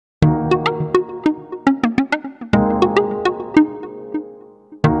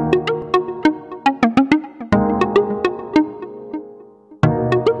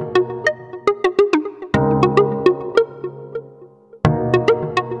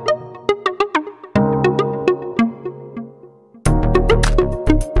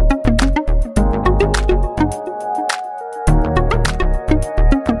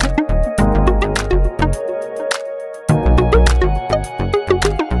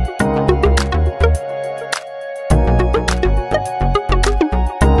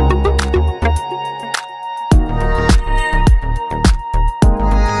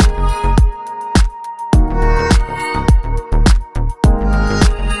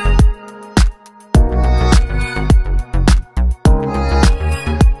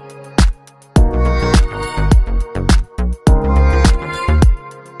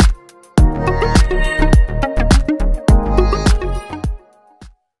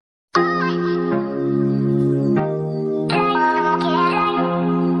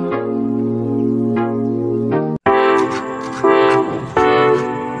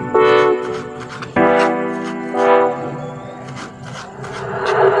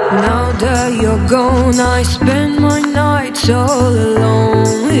Now that you're gone, I spend my nights all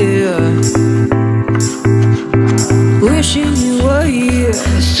alone here, wishing you were here,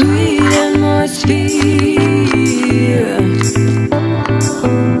 sweet atmosphere.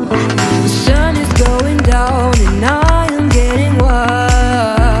 The sun is going down and I am getting wild.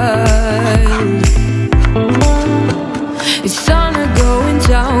 It's sunny going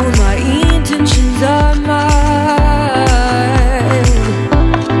down, my intentions are mild.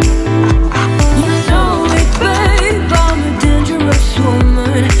 You know it, babe, I'm a dangerous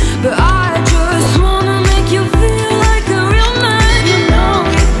woman, but I just wanna make you feel like a real man. You know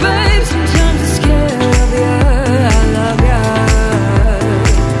it, babe, sometimes I'm scared of you, I love you.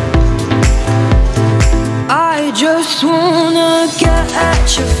 I just wanna get at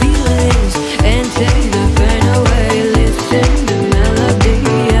your feelings and take the pain away. Listen to melody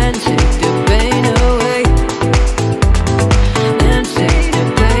and take the pain away. And take the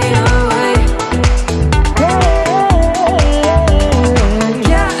pain away.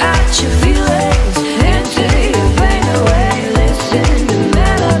 Get at your feelings and take the pain away. Listen to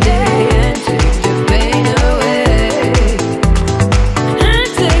melody and take the pain away. And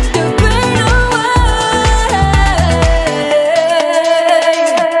take the pain away.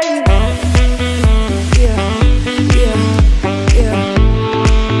 Yeah, yeah, yeah.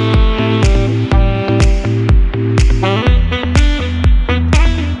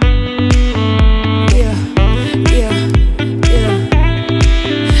 Yeah, yeah, yeah.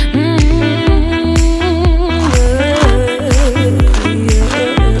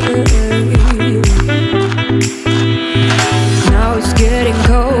 Now it's getting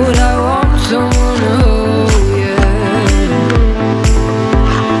cold, I want someone to hold, yeah.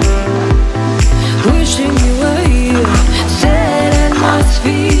 Wishing you were here, sad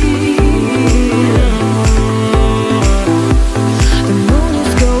atmosphere. The moon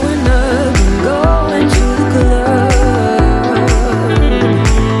is going up and going to the club.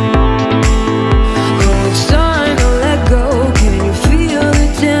 Oh, it's time to let go, can you feel the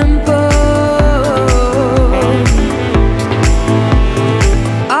tempo?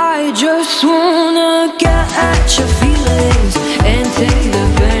 I just wanna get at your feelings and take the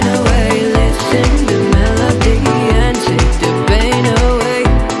pain away. Listen to melody and take the pain away.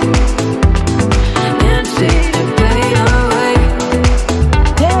 And take the pain away.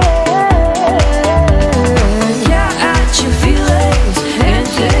 Get at your feelings and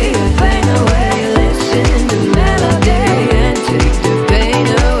take the pain away. Listen to melody and take the pain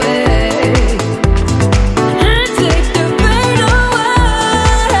away. And take the pain away.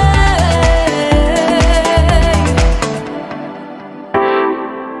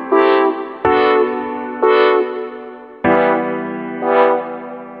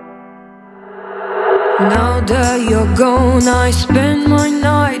 Now that you're gone, I spend my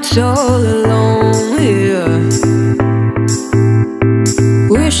nights all alone here,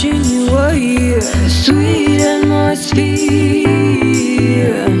 wishing you were here, sweet atmosphere.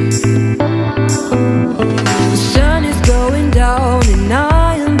 The sun is going down and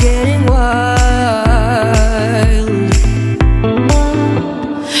I am getting wild.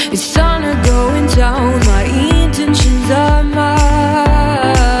 It's sunny going down, my intentions are mild.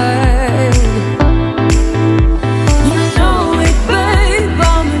 You know it, babe,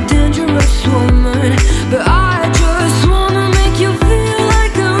 I'm a dangerous woman, but I just wanna make you feel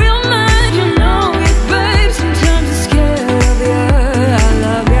like a real man. You know it, babe, sometimes I'm scared of you, I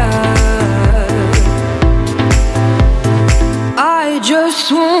love you. I just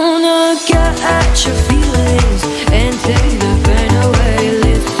wanna get at your feelings and take the pain away.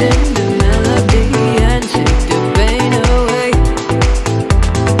 Listen to melody and take the pain away.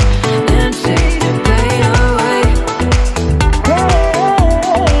 And take the pain away.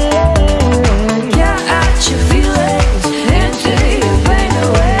 Get at your feelings and take the pain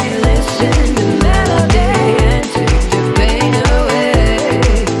away. Listen to melody and take the pain away.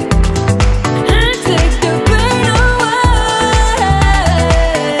 And take the pain away.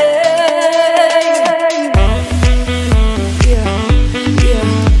 Yeah.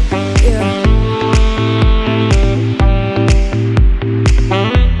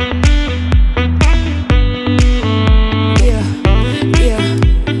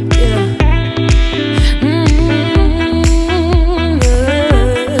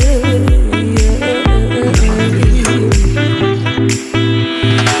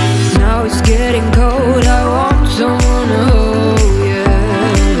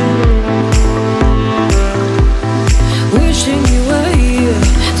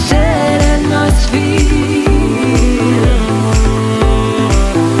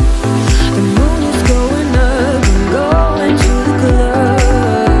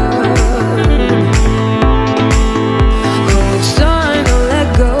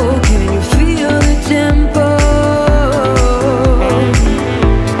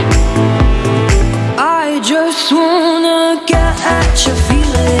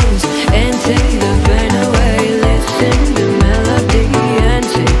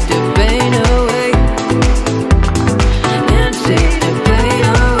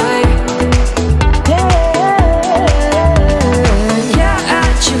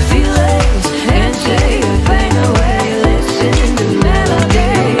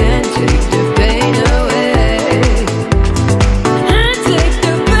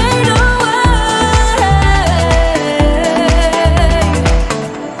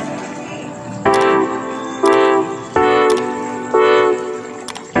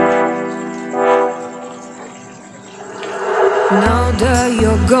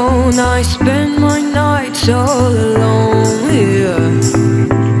 you're gone, I spend my nights all alone here,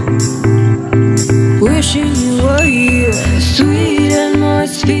 wishing you were here, sweet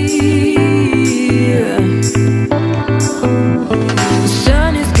atmosphere. The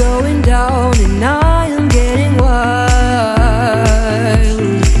sun is going down and I am getting wild.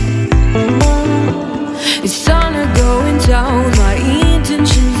 It's sun going down, my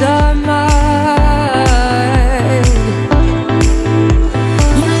intentions are mild.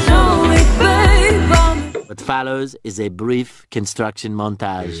 What follows is a brief construction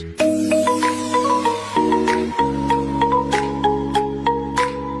montage.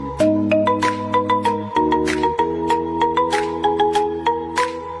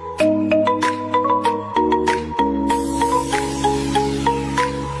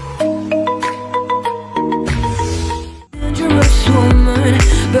 Dangerous woman.